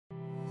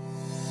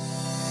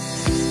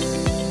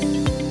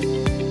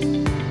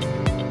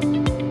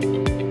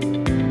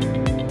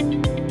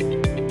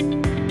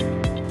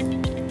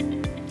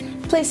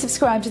Please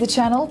subscribe to the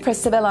channel,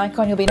 press the bell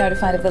icon, you'll be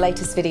notified of the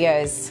latest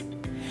videos.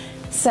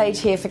 Sage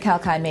here for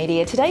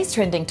kalkinemedia. Today's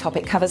trending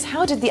topic covers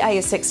how did the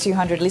ASX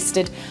 200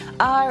 listed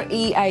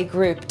REA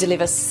Group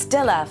deliver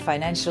stellar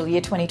financial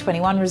year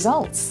 2021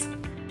 results?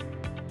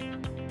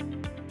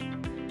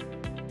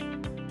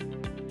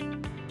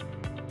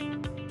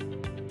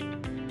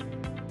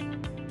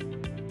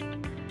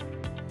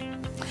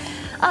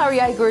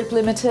 REA Group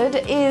Limited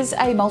is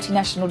a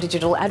multinational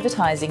digital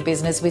advertising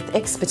business with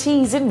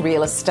expertise in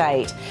real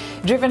estate.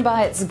 Driven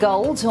by its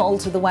goal to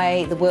alter the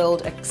way the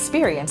world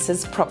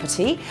experiences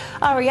property,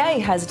 REA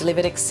has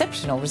delivered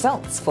exceptional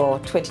results for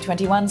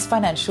 2021's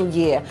financial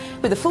year,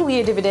 with a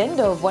full-year dividend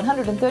of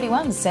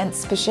 131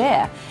 cents per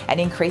share, an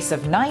increase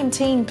of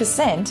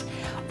 19%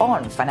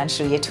 on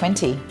financial year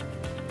 20.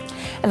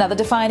 Another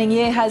defining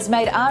year has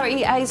made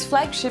REA's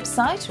flagship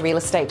site,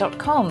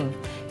 realestate.com.au,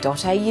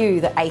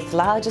 the 8th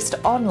largest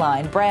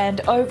online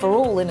brand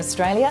overall in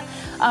Australia.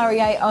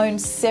 REA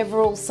owns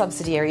several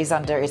subsidiaries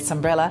under its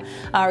umbrella.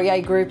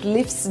 REA Group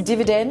lifts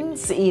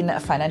dividends in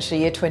financial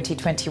year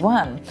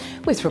 2021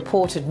 with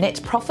reported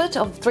net profit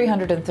of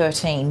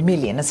 313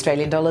 million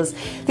Australian dollars.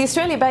 The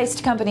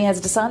Australia-based company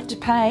has decided to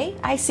pay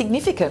a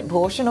significant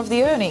portion of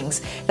the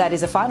earnings. That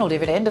is a final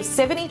dividend of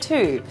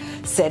 72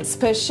 cents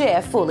per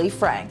share, fully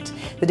franked.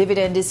 The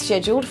dividend is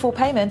scheduled for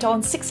payment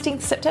on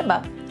 16th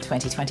September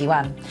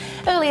 2021.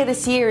 Earlier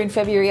this year in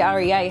February,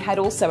 REA had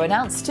also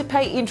announced to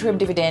pay interim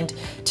dividend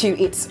to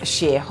its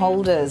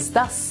shareholders.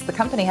 Thus, the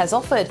company has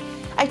offered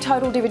a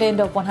total dividend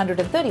of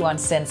 131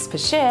 cents per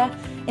share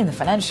in the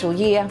financial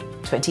year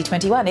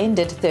 2021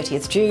 ended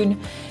 30th June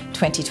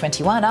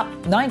 2021, up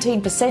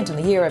 19% on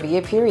the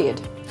year-over-year period.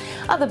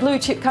 Other blue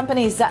chip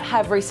companies that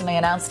have recently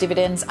announced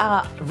dividends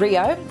are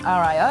RIO,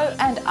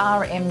 and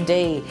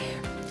RMD.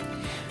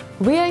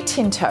 Rio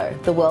Tinto,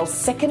 the world's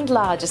second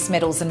largest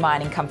metals and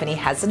mining company,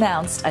 has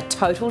announced a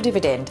total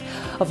dividend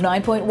of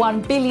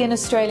 9.1 billion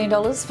Australian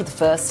dollars for the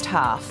first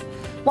half,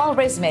 while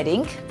ResMed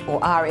Inc., or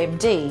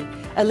RMD,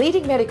 a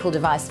leading medical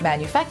device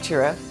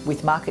manufacturer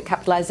with market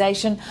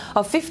capitalisation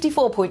of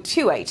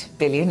 54.28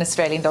 billion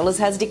Australian dollars,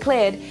 has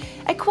declared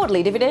a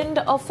quarterly dividend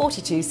of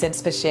 42 cents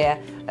per share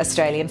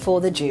Australian for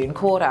the June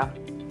quarter.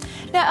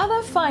 Now,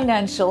 other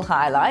financial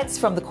highlights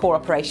from the core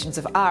operations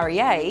of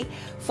REA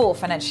for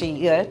financial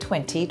year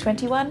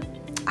 2021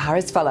 are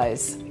as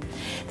follows.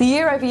 The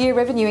year-over-year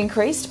revenue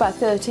increased by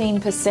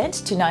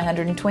 13% to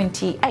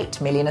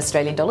 928 million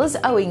Australian dollars,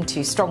 owing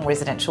to strong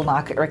residential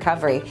market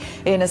recovery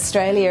in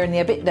Australia, and the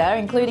EBITDA,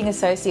 including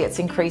associates,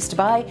 increased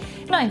by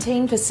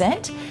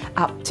 19%,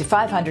 up to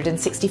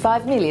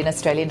 565 million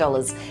Australian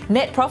dollars.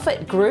 Net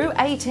profit grew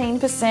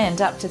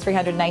 18%, up to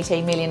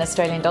 318 million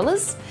Australian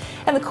dollars,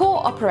 and the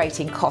core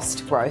operating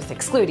cost growth,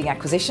 excluding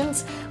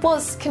acquisitions,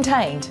 was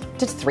contained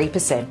to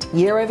 3%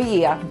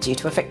 year-over-year due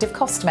to effective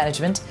cost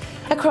management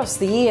across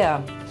the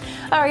year.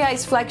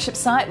 REA's flagship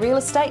site,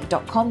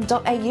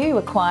 realestate.com.au,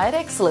 acquired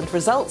excellent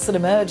results and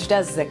emerged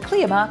as the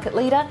clear market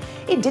leader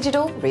in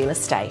digital real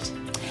estate.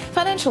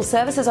 Financial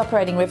services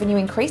operating revenue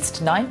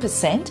increased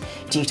 9%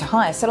 due to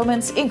higher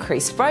settlements,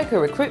 increased broker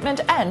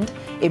recruitment and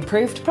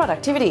improved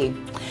productivity.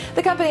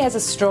 The company has a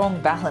strong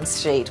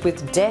balance sheet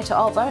with debt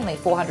of only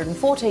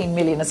 414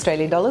 million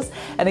Australian dollars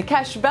and a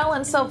cash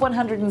balance of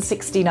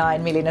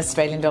 169 million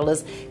Australian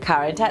dollars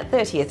current at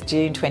 30th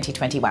June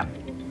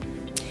 2021.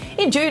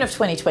 In June of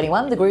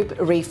 2021, the group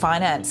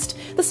refinanced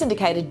the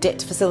syndicated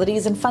debt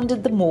facilities and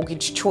funded the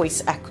Mortgage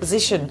Choice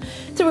acquisition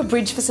through a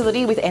bridge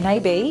facility with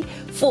NAB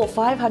for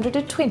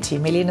 520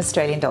 million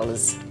Australian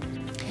dollars.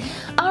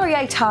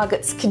 REA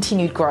targets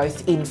continued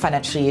growth in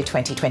financial year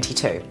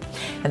 2022,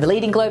 and the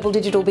leading global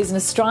digital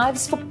business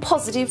strives for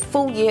positive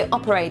full-year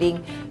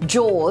operating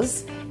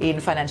jaws in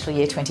financial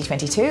year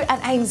 2022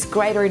 and aims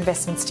greater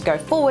investments to go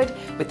forward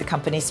with the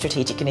company's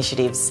strategic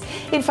initiatives.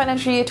 In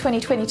financial year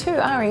 2022,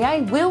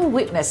 REA will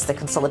witness the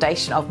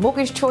consolidation of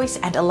Mortgage Choice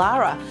and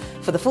Elara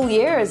for the full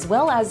year, as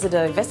well as the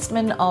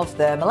divestment of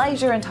the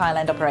Malaysia and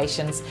Thailand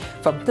operations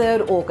from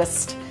 3rd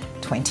August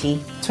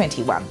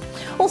 2021.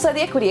 Also,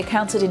 the equity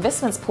accounted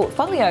investments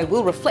portfolio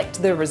will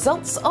reflect the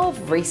results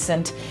of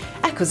recent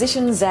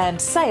acquisitions and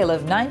sale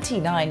of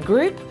 99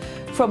 Group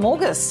from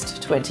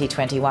August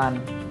 2021.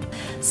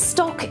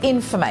 Stock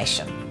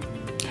information.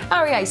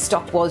 REA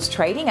stock was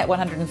trading at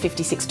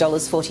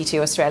 $156.42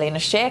 Australian a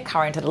share,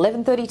 current at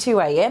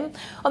 11:32am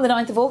on the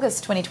 9th of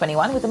August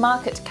 2021, with a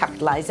market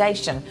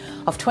capitalisation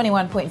of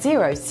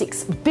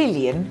 21.06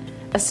 billion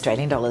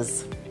Australian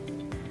dollars.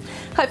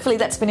 Hopefully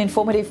that's been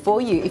informative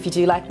for you. If you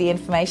do like the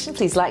information,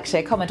 please like,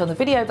 share, comment on the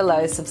video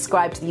below,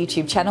 subscribe to the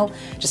YouTube channel,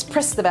 just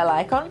press the bell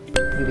icon,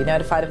 you'll be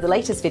notified of the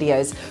latest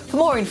videos. For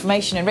more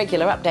information and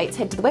regular updates,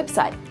 head to the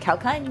website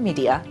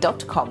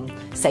kalkinemedia.com.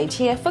 Sage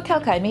here for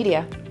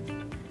kalkinemedia.